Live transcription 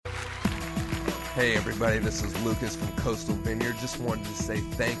Hey everybody, this is Lucas from Coastal Vineyard. Just wanted to say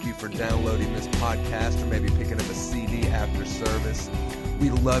thank you for downloading this podcast or maybe picking up a CD after service. We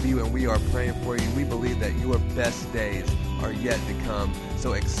love you and we are praying for you. We believe that your best days are yet to come,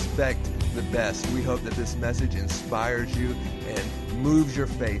 so expect the best. We hope that this message inspires you and moves your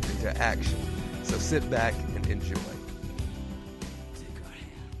faith into action. So sit back and enjoy.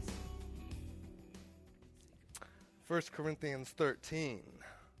 1 Corinthians 13.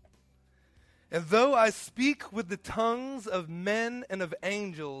 And though I speak with the tongues of men and of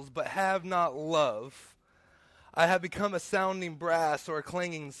angels, but have not love, I have become a sounding brass or a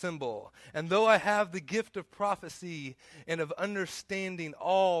clanging cymbal. And though I have the gift of prophecy and of understanding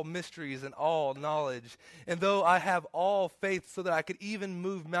all mysteries and all knowledge, and though I have all faith so that I could even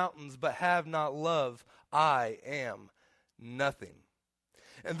move mountains, but have not love, I am nothing.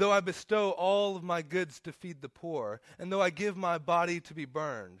 And though I bestow all of my goods to feed the poor, and though I give my body to be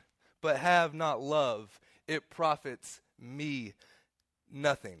burned, but have not love, it profits me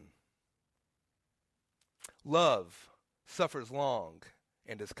nothing. Love suffers long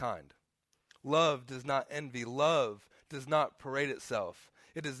and is kind. Love does not envy. Love does not parade itself.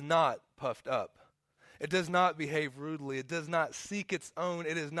 It is not puffed up. It does not behave rudely. It does not seek its own.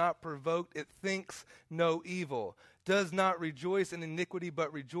 It is not provoked. It thinks no evil. Does not rejoice in iniquity,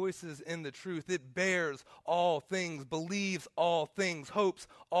 but rejoices in the truth. It bears all things, believes all things, hopes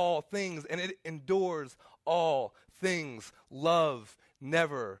all things, and it endures all things. Love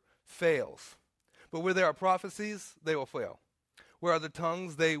never fails. But where there are prophecies, they will fail. Where are the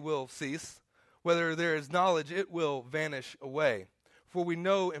tongues, they will cease. Whether there is knowledge, it will vanish away. For we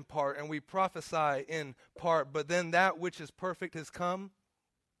know in part, and we prophesy in part, but then that which is perfect has come.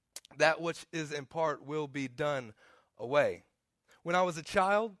 That which is in part will be done away. When I was a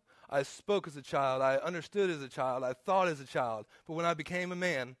child, I spoke as a child, I understood as a child, I thought as a child. But when I became a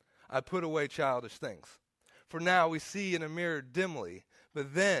man, I put away childish things. For now we see in a mirror dimly,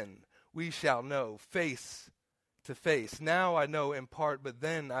 but then we shall know face to face. Now I know in part, but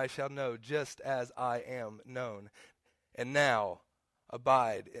then I shall know just as I am known. And now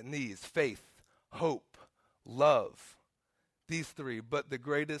abide in these: faith, hope, love. These three, but the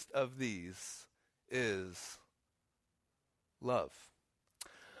greatest of these is love.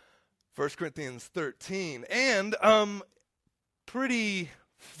 1 Corinthians 13. And pretty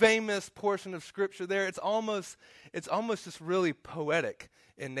famous portion of scripture there. It's almost just really poetic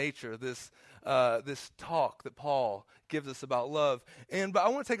in nature, this talk that Paul gives us about love. But I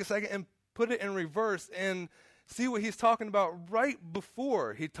want to take a second and put it in reverse and see what he's talking about right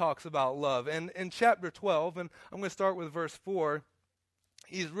before he talks about love. And in chapter 12, and I'm going to start with verse 4,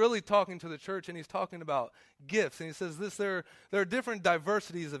 he's really talking to the church, and he's talking about gifts. And he says this: there are different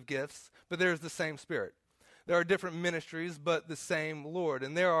diversities of gifts, but there's the same Spirit. There are different ministries, but the same Lord.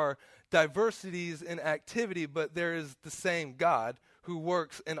 And there are diversities in activity, but there is the same God who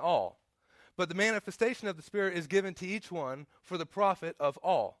works in all. But the manifestation of the Spirit is given to each one for the profit of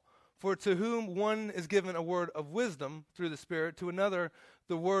all. For to whom one is given a word of wisdom through the Spirit, to another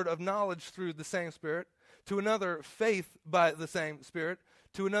the word of knowledge through the same Spirit, to another faith by the same Spirit,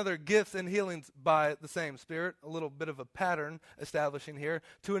 to another gifts and healings by the same Spirit, a little bit of a pattern establishing here,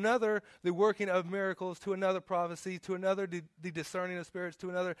 to another the working of miracles, to another prophecy, to another the discerning of spirits, to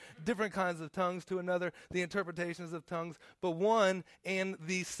another different kinds of tongues, to another the interpretations of tongues. But one and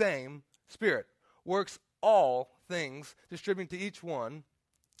the same Spirit works all things, distributing to each one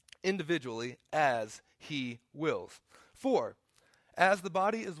individually as he wills. For as the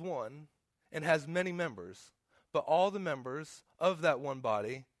body is one and has many members, but all the members of that one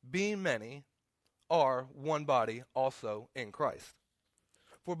body, being many, are one body also in Christ.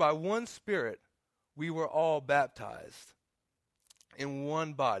 For by one Spirit we were all baptized in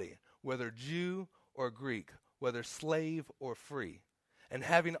one body, whether Jew or Greek, whether slave or free, and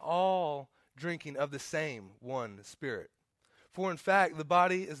having all drinking of the same one Spirit. For in fact, the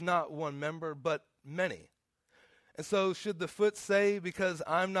body is not one member, but many. And so should the foot say, because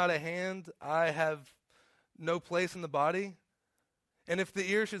I'm not a hand, I have no place in the body? And if the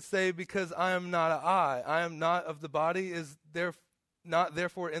ear should say, because I am not an eye, I am not of the body, is there not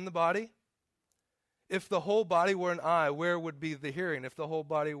therefore in the body? If the whole body were an eye, where would be the hearing? If the whole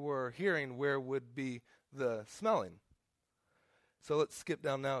body were hearing, where would be the smelling? So let's skip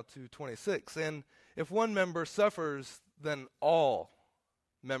down now to 26. And if one member suffers, then all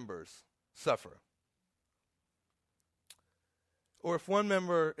members suffer. Or if one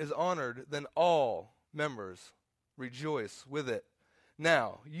member is honored, then all members rejoice with it.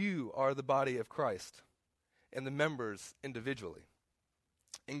 Now you are the body of Christ, and the members individually.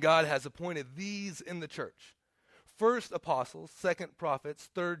 And God has appointed these in the church: first apostles, second prophets,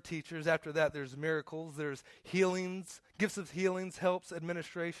 third teachers. After that, there's miracles, there's healings, gifts of healings, helps,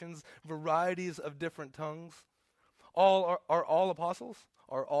 administrations, varieties of different tongues. Are all apostles?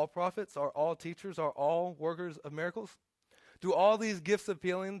 Are all prophets? Are all teachers? Are all workers of miracles? Do all these gifts of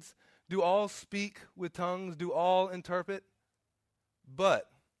healings, do all speak with tongues? Do all interpret?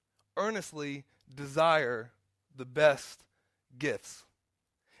 But earnestly desire the best gifts.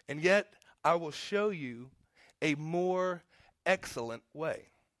 And yet I will show you a more excellent way.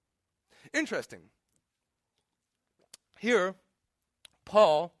 Interesting. Here,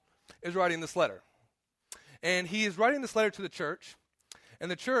 Paul is writing this letter. And he is writing this letter to the church.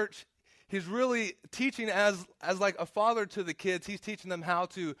 And the church, he's really teaching as like a father to the kids. He's teaching them how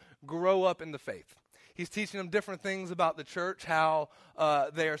to grow up in the faith. He's teaching them different things about the church, how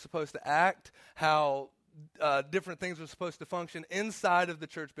they are supposed to act, how different things are supposed to function inside of the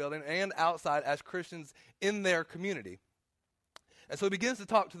church building and outside as Christians in their community. And so he begins to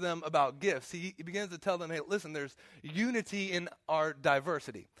talk to them about gifts. He begins to tell them, hey, listen, there's unity in our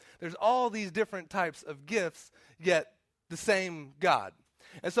diversity. There's all these different types of gifts, yet the same God.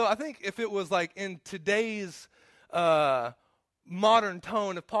 And so I think if it was like in today's modern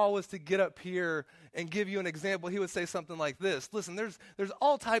tone, if Paul was to get up here and give you an example, he would say something like this. Listen, there's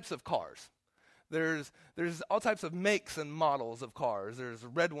all types of cars. There's all types of makes and models of cars. There's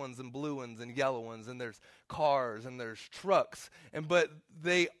red ones and blue ones and yellow ones, and there's cars and there's trucks. But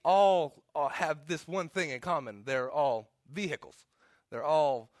they all have this one thing in common. They're all vehicles. Their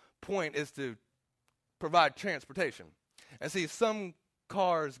all point is to provide transportation. And see, some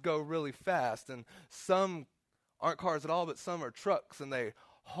cars go really fast, and some aren't cars at all, but some are trucks, and they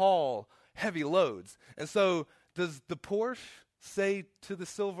haul heavy loads. And so does the Porsche say to the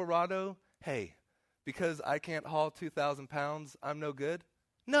Silverado, hey, because I can't haul 2,000 pounds, I'm no good?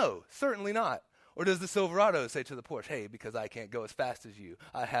 No, certainly not. Or does the Silverado say to the Porsche, hey, because I can't go as fast as you,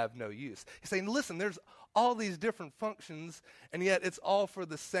 I have no use? He's saying, listen, there's all these different functions, and yet it's all for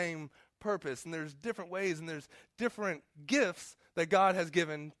the same purpose. And there's different ways, and there's different gifts that God has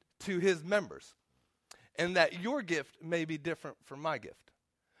given to his members. And that your gift may be different from my gift.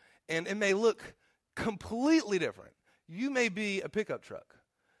 And it may look completely different. You may be a pickup truck.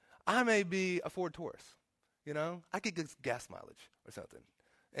 I may be a Ford Taurus. You know, I could get gas mileage or something.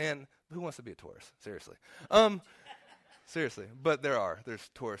 And who wants to be a Taurus? Seriously. Seriously. But there's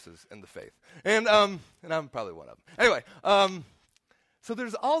Tauruses in the faith. And I'm probably one of them. Anyway, so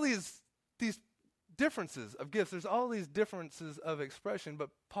there's all these differences of gifts. There's all these differences of expression.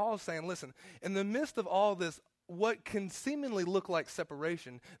 But Paul's saying, listen, in the midst of all this, what can seemingly look like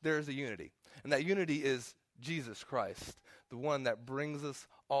separation, there is a unity. And that unity is Jesus Christ, the one that brings us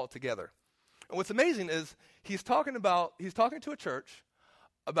all together. And what's amazing is he's talking to a church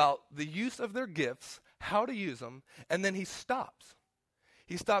about the use of their gifts, how to use them, and then he stops.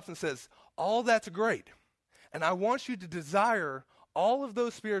 He stops and says, all that's great, and I want you to desire all of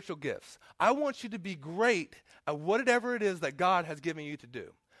those spiritual gifts. I want you to be great at whatever it is that God has given you to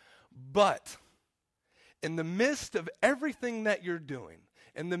do. But in the midst of everything that you're doing,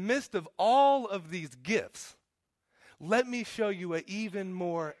 in the midst of all of these gifts, let me show you an even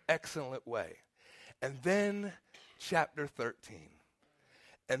more excellent way. And then chapter 13.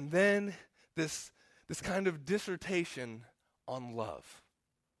 And then this kind of dissertation on love.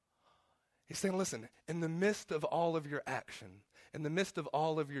 He's saying, listen, in the midst of all of your action, in the midst of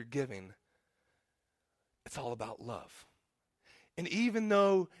all of your giving, it's all about love. And even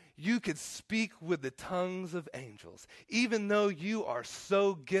though you could speak with the tongues of angels, even though you are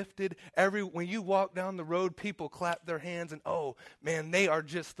so gifted, when you walk down the road, people clap their hands and, oh, man, they are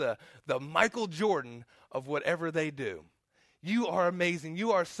just the Michael Jordan of whatever they do. You are amazing.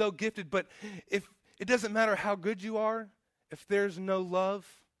 You are so gifted. But if it doesn't matter how good you are, if there's no love,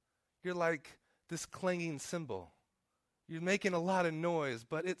 you're like this clanging cymbal. You're making a lot of noise,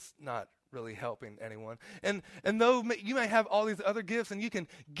 but it's not really helping anyone. And though you may have all these other gifts and you can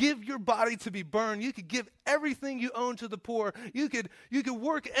give your body to be burned, you could give everything you own to the poor, you could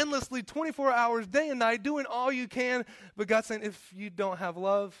work endlessly 24 hours day and night doing all you can, but God's saying if you don't have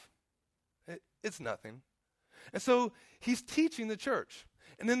love, it's nothing. And so he's teaching the church.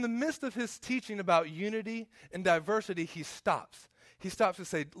 And in the midst of his teaching about unity and diversity, he stops. He stops to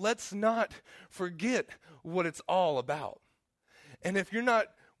say, let's not forget what it's all about. And if you're not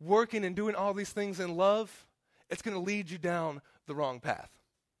working and doing all these things in love, it's going to lead you down the wrong path.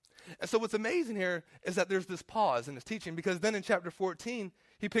 And so what's amazing here is that there's this pause in his teaching, because then in chapter 14,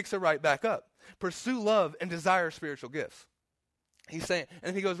 he picks it right back up. Pursue love and desire spiritual gifts. He's saying,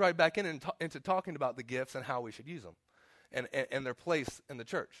 and he goes right back into talking about the gifts and how we should use them and their place in the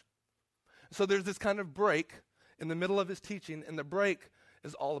church. So there's this kind of break in the middle of his teaching, and the break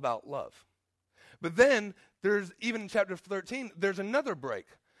is all about love. But then there's, even in chapter 13, there's another break,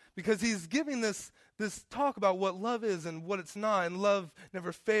 because he's giving this talk about what love is and what it's not, and love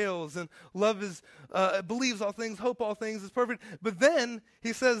never fails, and love is believes all things, hope all things, is perfect. But then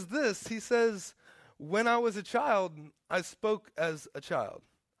he says this, he says, when I was a child, I spoke as a child.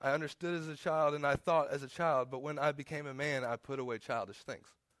 I understood as a child, and I thought as a child, but when I became a man, I put away childish things.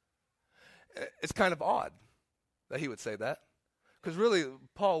 It's kind of odd that he would say that, because really,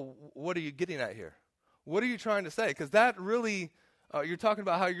 Paul, what are you getting at here? What are you trying to say? Because that really, you're talking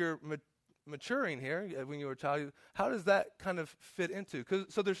about how you're maturing here when you were a child. How does that kind of fit into?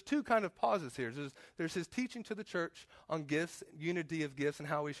 So there's two kind of pauses here. There's his teaching to the church on gifts, unity of gifts, and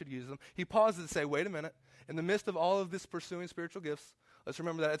how we should use them. He pauses to say, wait a minute. In the midst of all of this pursuing spiritual gifts, let's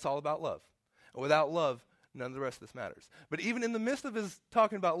remember that it's all about love. And without love, none of the rest of this matters. But even in the midst of his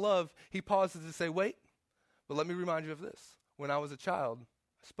talking about love, he pauses to say, wait, but let me remind you of this. When I was a child,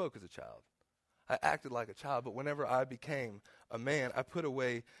 I spoke as a child. I acted like a child, but whenever I became a man, I put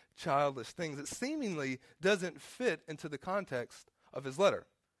away childish things. It seemingly doesn't fit into the context of his letter.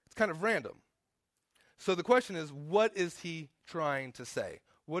 It's kind of random. So the question is, what is he trying to say?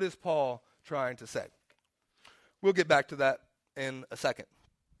 What is Paul trying to say? We'll get back to that in a second.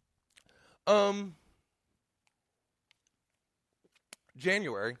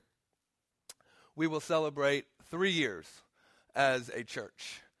 January, we will celebrate 3 years as a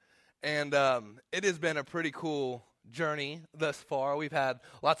church. And it has been a pretty cool journey thus far. We've had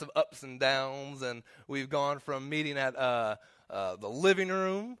lots of ups and downs, and we've gone from meeting at the living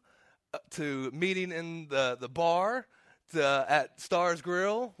room to meeting in the bar to at Stars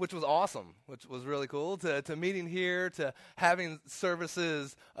Grill, which was awesome, which was really cool, to meeting here, to having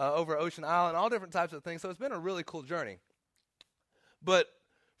services over Ocean Island, all different types of things. So it's been a really cool journey. But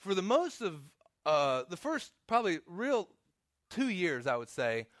for the most of the first probably real 2 years, I would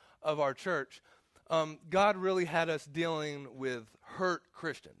say, of our church, God really had us dealing with hurt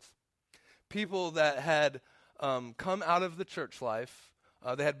Christians, people that had come out of the church life.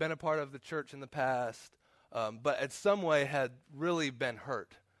 They had been a part of the church in the past, but in some way had really been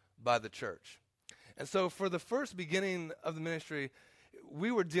hurt by the church. And so for the first beginning of the ministry,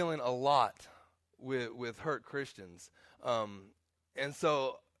 we were dealing a lot with hurt Christians. And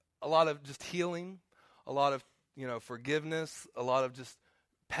so a lot of just healing, a lot of forgiveness, a lot of just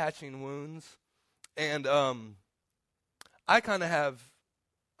patching wounds. And I kind of have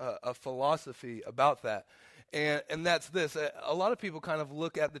a philosophy about that. And that's this. A lot of people kind of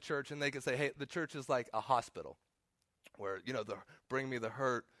look at the church and they can say, hey, the church is like a hospital where, bring me the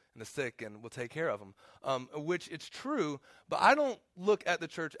hurt and the sick and we'll take care of them, which it's true. But I don't look at the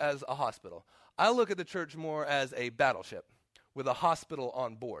church as a hospital. I look at the church more as a battleship with a hospital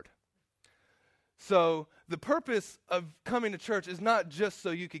on board. So the purpose of coming to church is not just so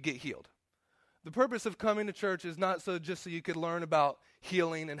you could get healed. The purpose of coming to church is not just so you could learn about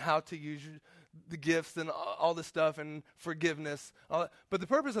healing and how to use the gifts and all this stuff and forgiveness. But the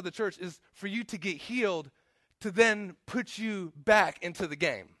purpose of the church is for you to get healed to then put you back into the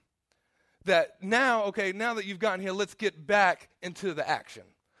game. That now that you've gotten healed, let's get back into the action.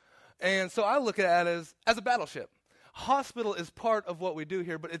 And so I look at it as a battleship. Hospital is part of what we do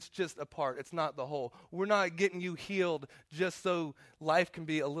here, but it's just a part. It's not the whole. We're not getting you healed just so life can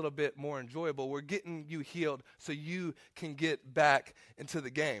be a little bit more enjoyable. We're getting you healed so you can get back into the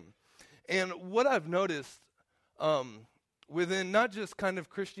game. And what I've noticed within not just kind of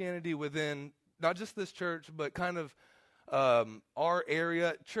Christianity, within not just this church, but kind of our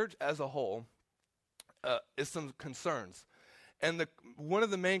area, church as a whole, is some concerns. And one of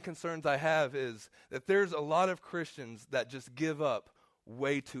the main concerns I have is that there's a lot of Christians that just give up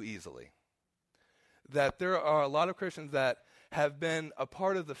way too easily. That there are a lot of Christians that have been a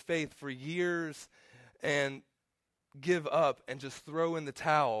part of the faith for years and give up and just throw in the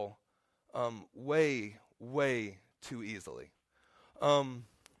towel way, way too easily.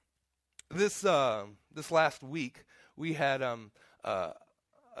 This last week, we had a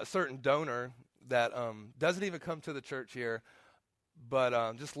certain donor that doesn't even come to the church here,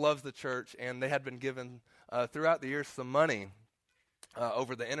 but just loves the church, and they had been given throughout the years some money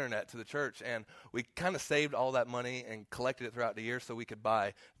over the internet to the church, and we kind of saved all that money and collected it throughout the year so we could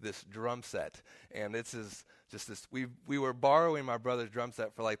buy this drum set. And this is just this, we were borrowing my brother's drum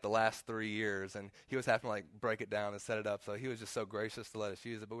set for like the last 3 years, and he was having to like break it down and set it up, so he was just so gracious to let us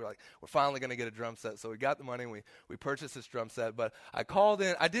use it. But we were like, we're finally going to get a drum set, so we got the money and we purchased this drum set. But I called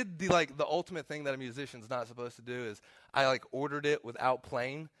in, I did the ultimate thing that a musician's not supposed to do is I like ordered it without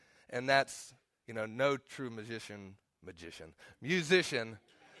playing, and that's, no true musician,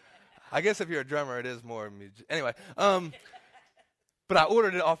 I guess if you're a drummer, it is more music. Anyway, but I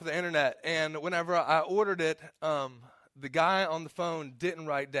ordered it off of the internet, and whenever I ordered it, the guy on the phone didn't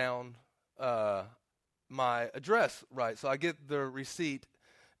write down my address right. So I get the receipt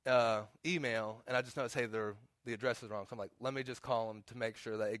email, and I just notice, hey, the address is wrong. So I'm like, let me just call them to make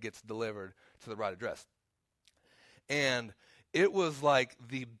sure that it gets delivered to the right address. And it was like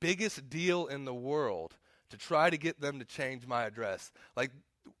the biggest deal in the world to try to get them to change my address. Like,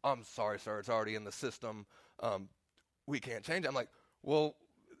 I'm sorry, sir, it's already in the system. We can't change it. I'm like, well,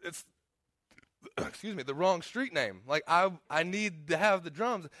 it's the wrong street name. Like, I need to have the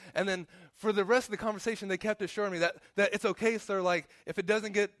drums. And then for the rest of the conversation, they kept assuring me that it's okay, sir. Like, if it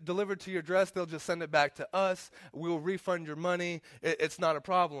doesn't get delivered to your address, they'll just send it back to us. We'll refund your money. It's not a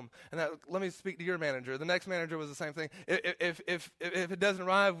problem. And let me speak to your manager. The next manager was the same thing. If it doesn't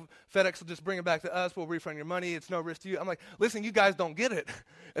arrive, FedEx will just bring it back to us. We'll refund your money. It's no risk to you. I'm like, listen, you guys don't get it.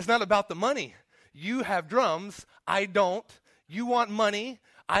 It's not about the money. You have drums. I don't. You want money.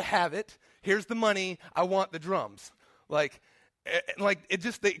 I have it. Here's the money. I want the drums. Like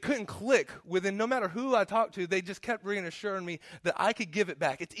they couldn't click within, no matter who I talked to, they just kept reassuring me that I could give it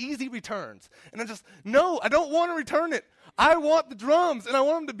back. It's easy returns. And no, I don't want to return it. I want the drums, and I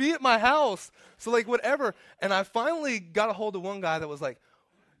want them to be at my house. So, like, whatever. And I finally got a hold of one guy that was like,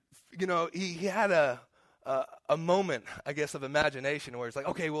 he had a moment, I guess, of imagination where he's like,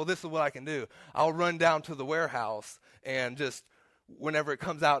 okay, well, this is what I can do. I'll run down to the warehouse and just, whenever it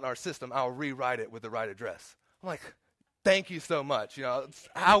comes out in our system, I'll rewrite it with the right address. I'm like, thank you so much. I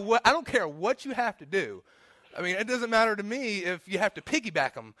don't care what you have to do. I mean, it doesn't matter to me if you have to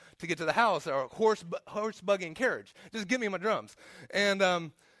piggyback them to get to the house, or horse, buggy, and carriage. Just give me my drums. And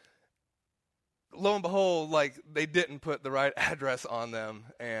lo and behold, like, they didn't put the right address on them,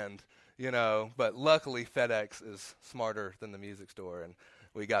 and but luckily FedEx is smarter than the music store, and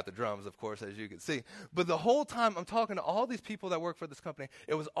we got the drums, of course, as you can see. But the whole time I'm talking to all these people that work for this company,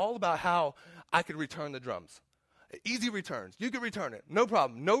 it was all about how I could return the drums. Easy returns. You could return it. No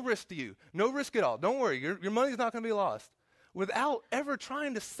problem. No risk to you. No risk at all. Don't worry. Your money's not going to be lost. Without ever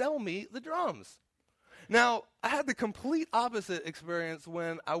trying to sell me the drums. Now, I had the complete opposite experience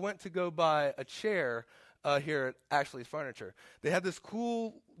when I went to go buy a chair here at Ashley's Furniture. They had this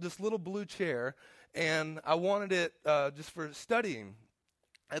little blue chair, and I wanted it just for studying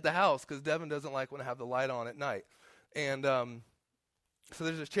at the house, because Devin doesn't like when I have the light on at night. And so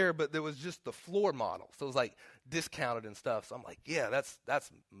there's this chair, but there was just the floor model. So it was like discounted and stuff. So I'm like, yeah, that's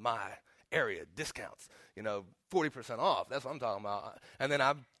my area, discounts. 40% off. That's what I'm talking about. And then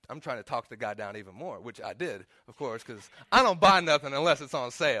I'm trying to talk the guy down even more, which I did, of course, because I don't buy nothing unless it's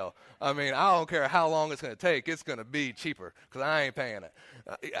on sale. I mean, I don't care how long it's going to take. It's going to be cheaper, because I ain't paying it.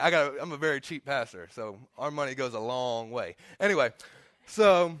 I'm a very cheap pastor, so our money goes a long way. Anyway.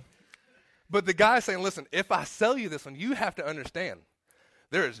 So, but the guy's saying, listen, if I sell you this one, you have to understand,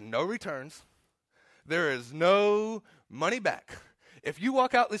 there is no returns. There is no money back. If you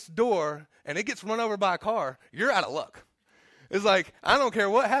walk out this door and it gets run over by a car, you're out of luck. It's like, I don't care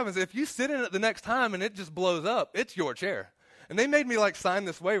what happens. If you sit in it the next time and it just blows up, it's your chair. And they made me sign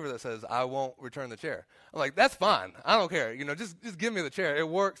this waiver that says I won't return the chair. I'm like, that's fine. I don't care. Just give me the chair. It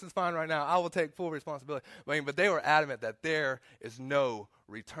works. It's fine right now. I will take full responsibility. But they were adamant that there is no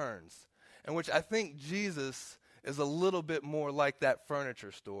returns. And which I think Jesus is a little bit more like that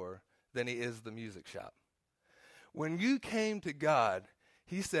furniture store than he is the music shop. When you came to God,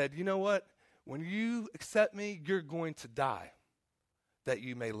 he said, you know what? When you accept me, you're going to die that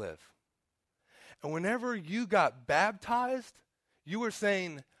you may live. And whenever you got baptized, you were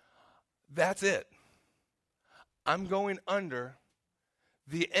saying, that's it. I'm going under.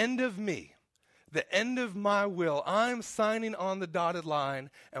 The end of me, the end of my will. I'm signing on the dotted line.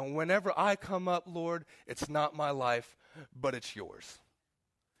 And whenever I come up, Lord, it's not my life, but it's yours.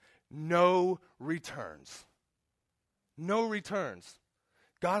 No returns. No returns.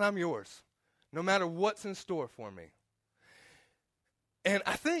 God, I'm yours. No matter what's in store for me. And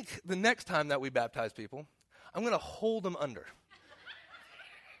I think the next time that we baptize people, I'm going to hold them under.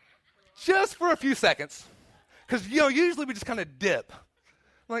 Just for a few seconds. Because, usually we just kind of dip.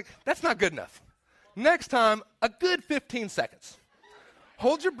 I'm like, that's not good enough. Next time, a good 15 seconds.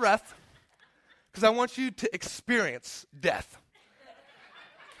 Hold your breath, because I want you to experience death.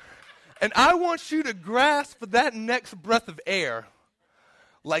 And I want you to grasp that next breath of air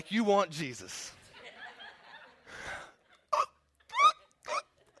like you want Jesus.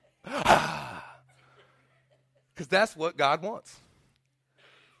 Because that's what God wants.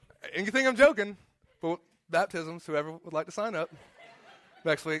 And you think I'm joking, but baptisms, whoever would like to sign up,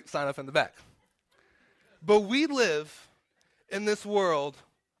 next week, sign up in the back. But we live in this world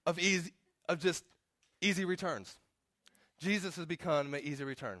of just easy returns. Jesus has become an easy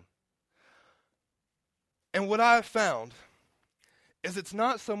return. And what I've found is it's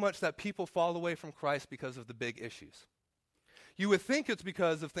not so much that people fall away from Christ because of the big issues. You would think it's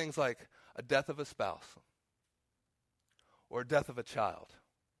because of things like a death of a spouse, or a death of a child,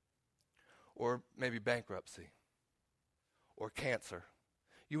 or maybe bankruptcy, or cancer.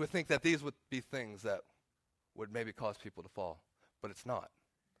 You would think that these would be things that would maybe cause people to fall, but it's not.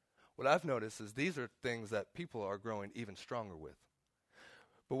 What I've noticed is these are things that people are growing even stronger with.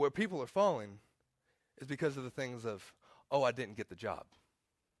 But where people are falling is because of the things of, oh, I didn't get the job.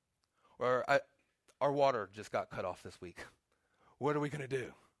 Or our water just got cut off this week. What are we going to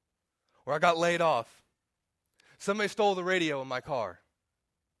do? Or I got laid off. Somebody stole the radio in my car.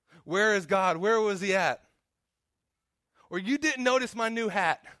 Where is God? Where was he at? Or you didn't notice my new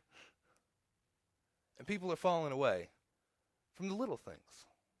hat. And people are falling away from the little things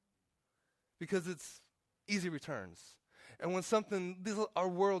because it's easy returns. And when our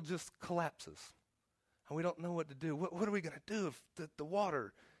world just collapses and we don't know what to do, what are we going to do if the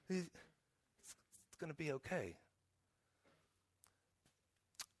water, it's going to be okay?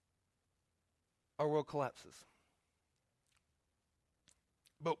 Our world collapses.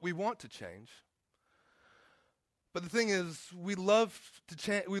 But we want to change. But the thing is, we love to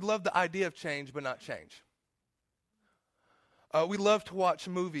change. We love the idea of change, but not change. We love to watch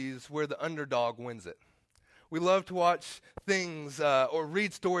movies where the underdog wins it. We love to watch things or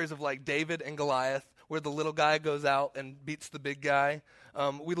read stories of like David and Goliath, where the little guy goes out and beats the big guy.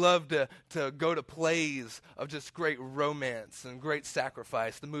 We love to go to plays of just great romance and great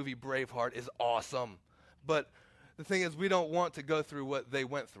sacrifice. The movie Braveheart is awesome. But the thing is, we don't want to go through what they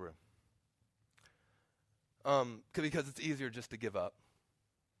went through. Because it's easier just to give up.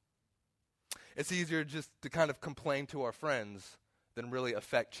 It's easier just to kind of complain to our friends than really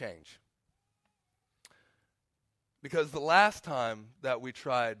affect change. Because the last time that we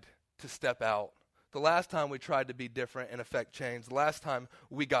tried to step out, the last time we tried to be different and affect change, the last time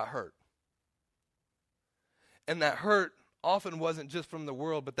we got hurt. And that hurt often wasn't just from the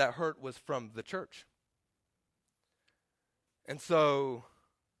world, but that hurt was from the church. And so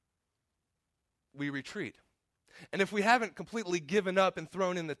we retreat. And if we haven't completely given up and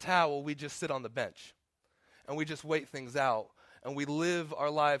thrown in the towel, we just sit on the bench. And we just wait things out. And we live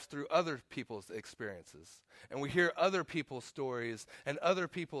our lives through other people's experiences. And we hear other people's stories and other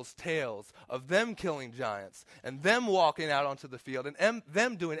people's tales of them killing giants and them walking out onto the field and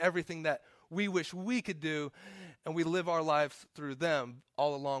them doing everything that we wish we could do. And we live our lives through them.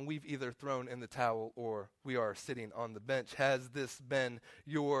 All along, we've either thrown in the towel or we are sitting on the bench. Has this been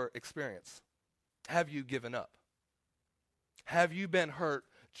your experience? Have you given up? Have you been hurt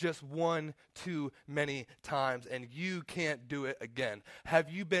just one too many times and you can't do it again? Have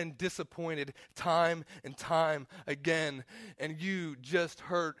you been disappointed time and time again and you just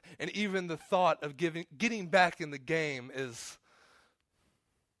hurt, and even the thought of getting back in the game is...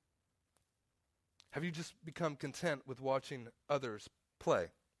 Have you just become content with watching others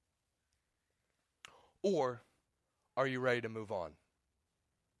play? Or are you ready to move on?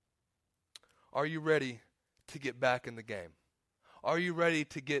 Are you ready to get back in the game? Are you ready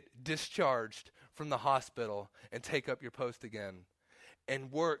to get discharged from the hospital and take up your post again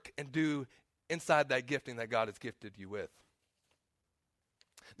and work and do inside that gifting that God has gifted you with?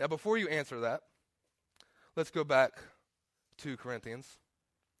 Now, before you answer that, let's go back to Corinthians.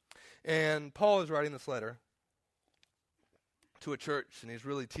 And Paul is writing this letter to a church, and he's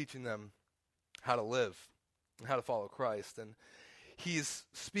really teaching them how to live and how to follow Christ. And he's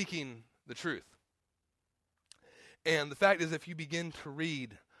speaking the truth. And the fact is, if you begin to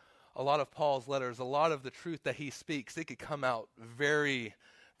read a lot of Paul's letters, a lot of the truth that he speaks, it could come out very,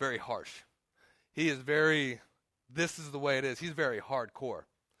 very harsh. He is this is the way it is. He's very hardcore.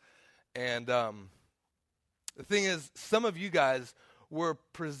 And the thing is, some of you guys were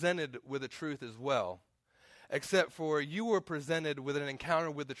presented with the truth as well, except for you were presented with an encounter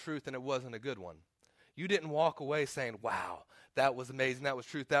with the truth and it wasn't a good one. You didn't walk away saying, wow, that was amazing, that was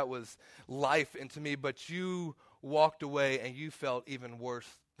truth, that was life into me, but you walked away and you felt even worse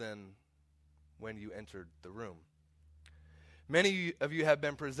than when you entered the room. Many of you have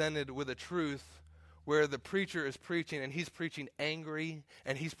been presented with a truth where the preacher is preaching and he's preaching angry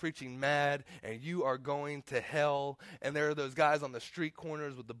and he's preaching mad and you are going to hell, and there are those guys on the street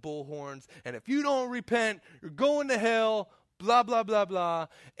corners with the bullhorns, and if you don't repent, you're going to hell, blah, blah, blah, blah.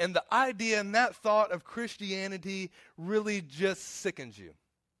 And the idea and that thought of Christianity really just sickens you.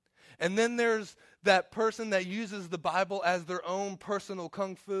 And then there's that person that uses the Bible as their own personal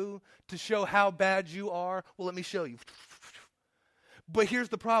kung fu to show how bad you are. Well, let me show you. But here's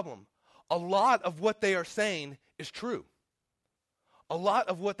the problem. A lot of what they are saying is true. A lot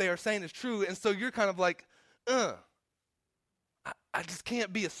of what they are saying is true, and so you're kind of like, I just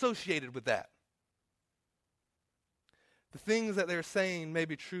can't be associated with that. The things that they're saying may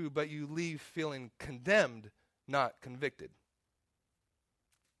be true, but you leave feeling condemned, not convicted.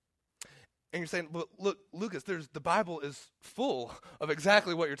 And you're saying, well, look, Lucas, the Bible is full of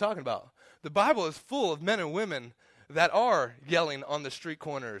exactly what you're talking about. The Bible is full of men and women that are yelling on the street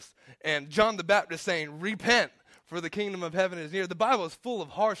corners. And John the Baptist saying, repent, for the kingdom of heaven is near. The Bible is full of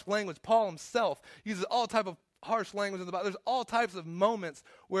harsh language. Paul himself uses all type of harsh language in the Bible. There's all types of moments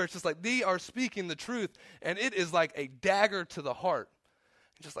where it's just like they are speaking the truth, and it is like a dagger to the heart.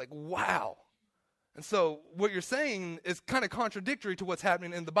 Just like, wow. And so what you're saying is kind of contradictory to what's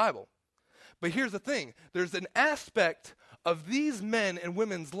happening in the Bible. But here's the thing. There's an aspect of these men and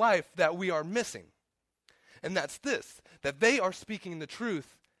women's life that we are missing. And that's this, that they are speaking the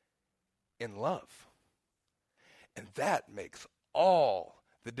truth in love. And that makes all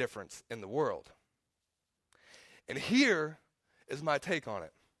the difference in the world. And here is my take on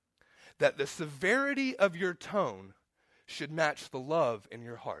it. That the severity of your tone should match the love in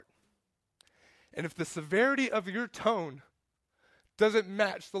your heart. And if the severity of your tone doesn't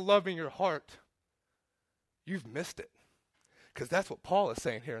match the love in your heart, you've missed it. Because that's what Paul is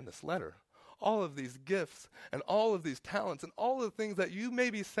saying here in this letter. All of these gifts and all of these talents and all of the things that you may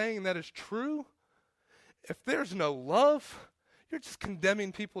be saying that is true, if there's no love, you're just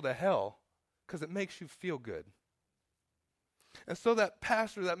condemning people to hell because it makes you feel good. And so that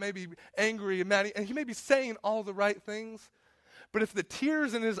pastor that may be angry and mad, and he may be saying all the right things, but if the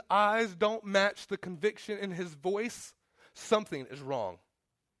tears in his eyes don't match the conviction in his voice, something is wrong.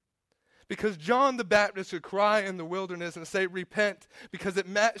 Because John the Baptist could cry in the wilderness and say, repent, because it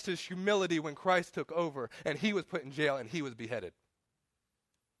matched his humility when Christ took over and he was put in jail and he was beheaded.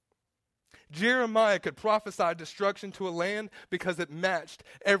 Jeremiah could prophesy destruction to a land because it matched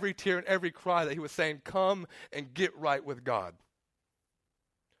every tear and every cry that he was saying, come and get right with God.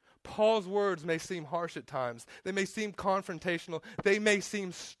 Paul's words may seem harsh at times. They may seem confrontational. They may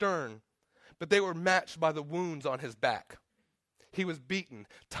seem stern, but they were matched by the wounds on his back. He was beaten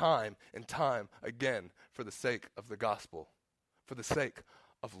time and time again for the sake of the gospel, for the sake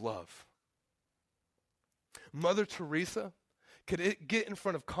of love. Mother Teresa could get in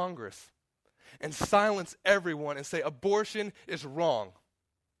front of Congress and silence everyone and say abortion is wrong.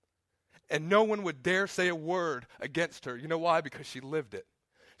 And no one would dare say a word against her. You know why? Because she lived it.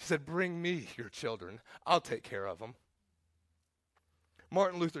 She said, bring me your children. I'll take care of them.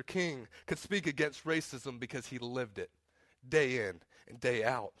 Martin Luther King could speak against racism because he lived it day in and day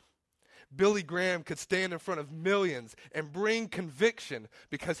out. Billy Graham could stand in front of millions and bring conviction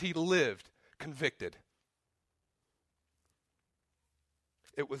because he lived convicted.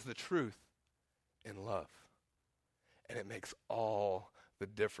 It was the truth in love. And it makes all the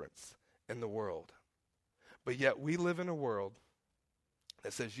difference in the world. But yet we live in a world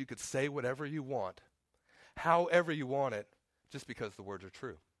that says you could say whatever you want, however you want it, just because the words are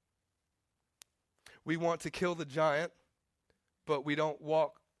true. We want to kill the giant, but we don't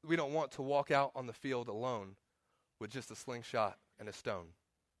want to walk out on the field alone with just a slingshot and a stone.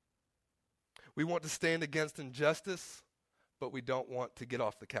 We want to stand against injustice, but we don't want to get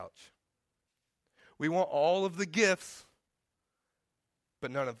off the couch. We want all of the gifts,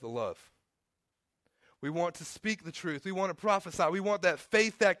 but none of the love. We want to speak the truth. We want to prophesy. We want that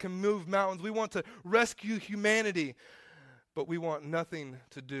faith that can move mountains. We want to rescue humanity, but we want nothing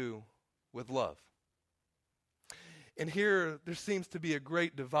to do with love. And here, there seems to be a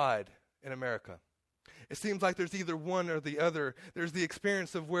great divide in America. It seems like there's either one or the other. There's the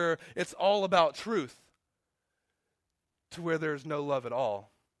experience of where it's all about truth to where there's no love at all.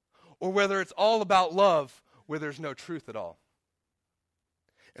 Or whether it's all about love where there's no truth at all.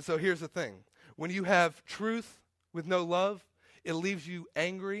 And so here's the thing. When you have truth with no love, it leaves you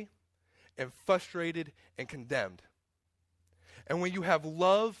angry and frustrated and condemned. And when you have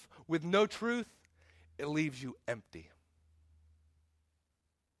love with no truth, it leaves you empty.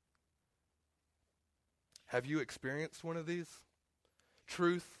 Have you experienced one of these?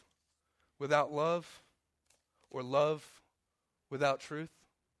 Truth without love, or love without truth?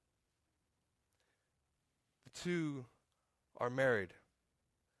 The two are married.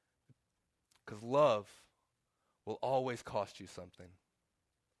 Because love will always cost you something.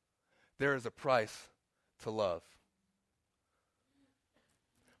 There is a price to love.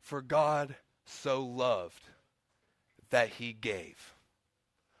 For God so loved that he gave.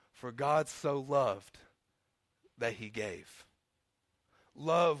 For God so loved that he gave.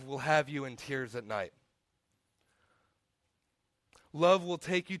 Love will have you in tears at night. Love will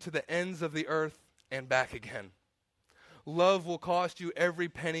take you to the ends of the earth and back again. Love will cost you every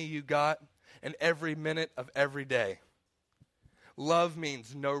penny you got and every minute of every day. Love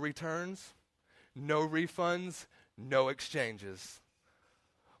means no returns, no refunds, no exchanges.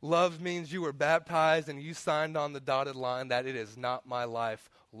 Love means you were baptized and you signed on the dotted line that it is not my life,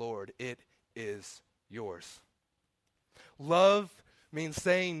 Lord, it is yours. Love means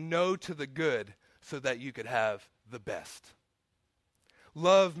saying no to the good so that you could have the best.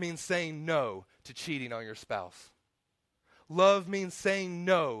 Love means saying no to cheating on your spouse. Love means saying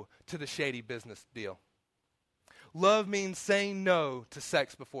no to the shady business deal. Love means saying no to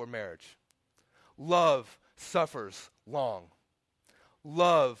sex before marriage. Love suffers long.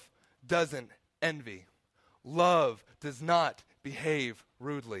 Love doesn't envy. Love does not behave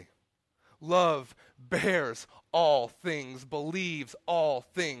rudely. Love bears all things, believes all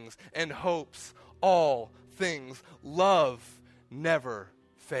things, and hopes all things. Love never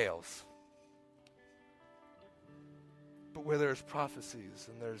fails. But where there's prophecies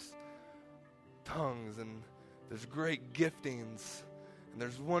and there's tongues and there's great giftings and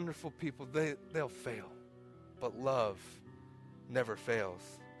there's wonderful people, they'll fail. But love never fails.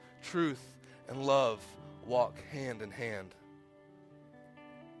 Truth and love walk hand in hand.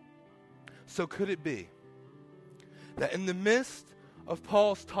 So could it be that in the midst of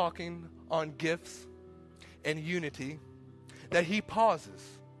Paul's talking on gifts and unity, that he pauses,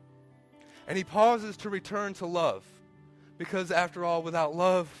 and he pauses to return to love, because after all, without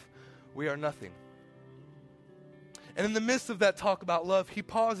love, we are nothing. And in the midst of that talk about love, he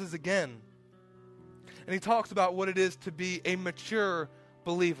pauses again, and he talks about what it is to be a mature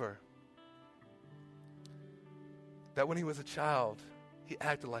believer. That when he was a child, he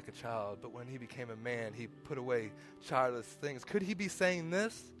acted like a child, but when he became a man, he put away childish things. Could he be saying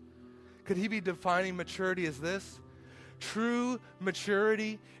this? Could he be defining maturity as this? True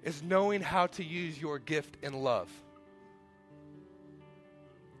maturity is knowing how to use your gift in love.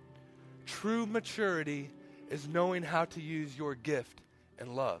 True maturity is knowing how to use your gift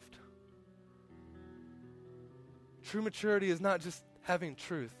in love. True maturity is not just having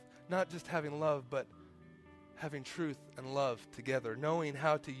truth, not just having love, but having truth and love together, knowing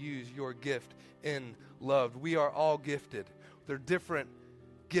how to use your gift in love. We are all gifted. There are different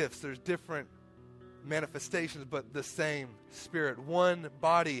gifts. There's different manifestations, but the same Spirit. One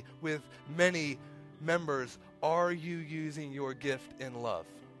body with many members. Are you using your gift in love?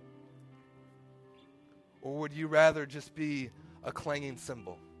 Or would you rather just be a clanging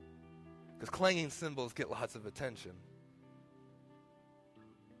cymbal? Because clanging cymbals get lots of attention,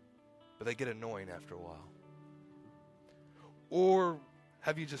 but they get annoying after a while. Or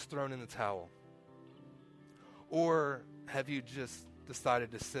have you just thrown in the towel? Or have you just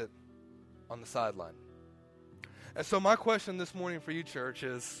decided to sit on the sideline? And so my question this morning for you, church,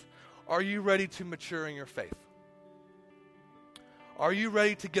 is, are you ready to mature in your faith? Are you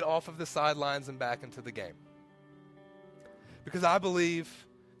ready to get off of the sidelines and back into the game? Because I believe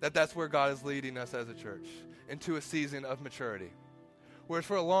that that's where God is leading us as a church, into a season of maturity. Whereas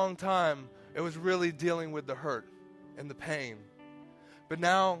for a long time, it was really dealing with the hurt and the pain. But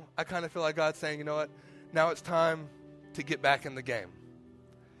now I kind of feel like God's saying, you know what? Now it's time to get back in the game.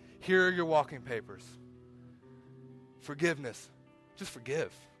 Here are your walking papers. Forgiveness. Just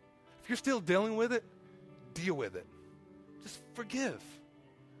forgive. If you're still dealing with it, deal with it. Just forgive.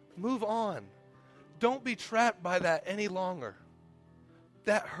 Move on. Don't be trapped by that any longer.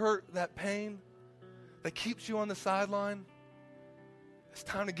 That hurt, that pain that keeps you on the sideline, it's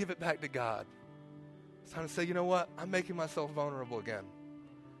time to give it back to God. It's time to say, you know what? I'm making myself vulnerable again.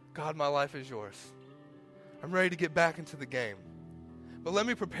 God, my life is yours. I'm ready to get back into the game. But let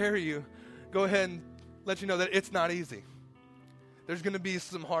me prepare you. Go ahead and let you know that it's not easy. There's going to be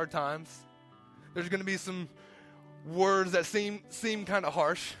some hard times. There's going to be some words that seem kind of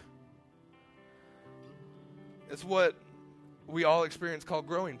harsh. It's what we all experience called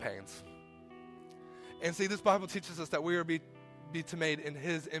growing pains. And see, this Bible teaches us that we are be to made in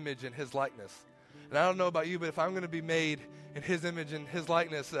His image and His likeness. And I don't know about you, but if I'm going to be made in His image and His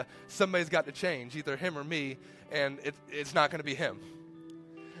likeness, somebody's got to change, either him or me, and it's not going to be him.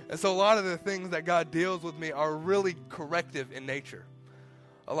 And so a lot of the things that God deals with me are really corrective in nature.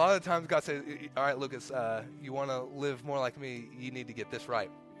 A lot of the times God says, all right, Lucas, you want to live more like me, you need to get this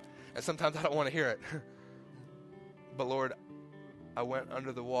right. And sometimes I don't want to hear it. But Lord, I went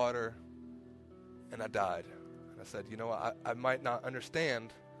under the water and I died. And I said, you know what, I might not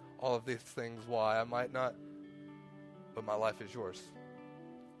understand all of these things, why, I might not, but my life is yours.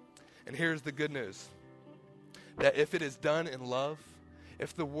 And here's the good news, that if it is done in love,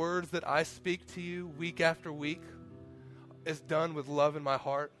 if the words that I speak to you week after week is done with love in my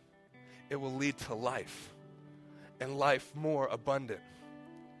heart, it will lead to life, and life more abundant.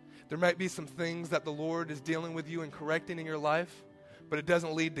 There might be some things that the Lord is dealing with you and correcting in your life, but it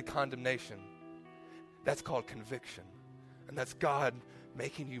doesn't lead to condemnation. That's called conviction, and that's God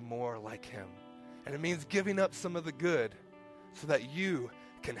making you more like him. And it means giving up some of the good so that you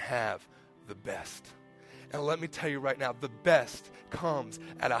can have the best. And let me tell you right now, the best comes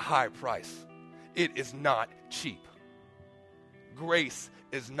at a high price. It is not cheap. Grace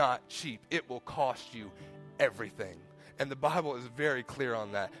is not cheap. It will cost you everything. And the Bible is very clear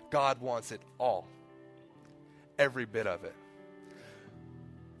on that. God wants it all. Every bit of it.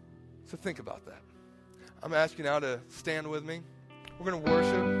 So think about that. I'm going to ask you now to stand with me. We're going to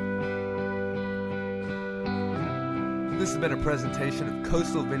worship. This has been a presentation of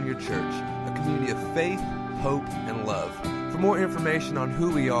Coastal Vineyard Church, a community of faith, hope, and love. For more information on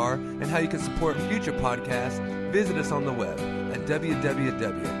who we are and how you can support future podcasts, visit us on the web at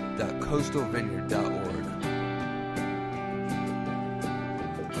www.coastalvineyard.org.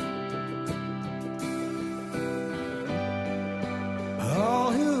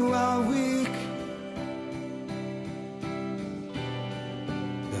 All who are weak,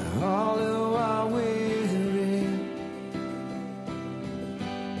 all who are weary,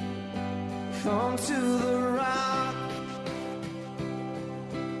 come to the rock,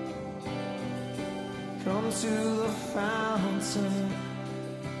 come to the fountain.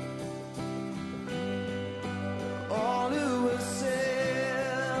 All who have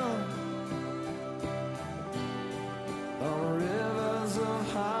sailed on rivers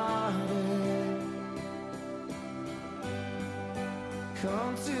of heartache,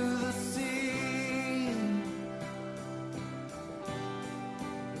 come to the sea,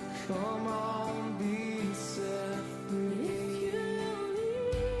 come on, be set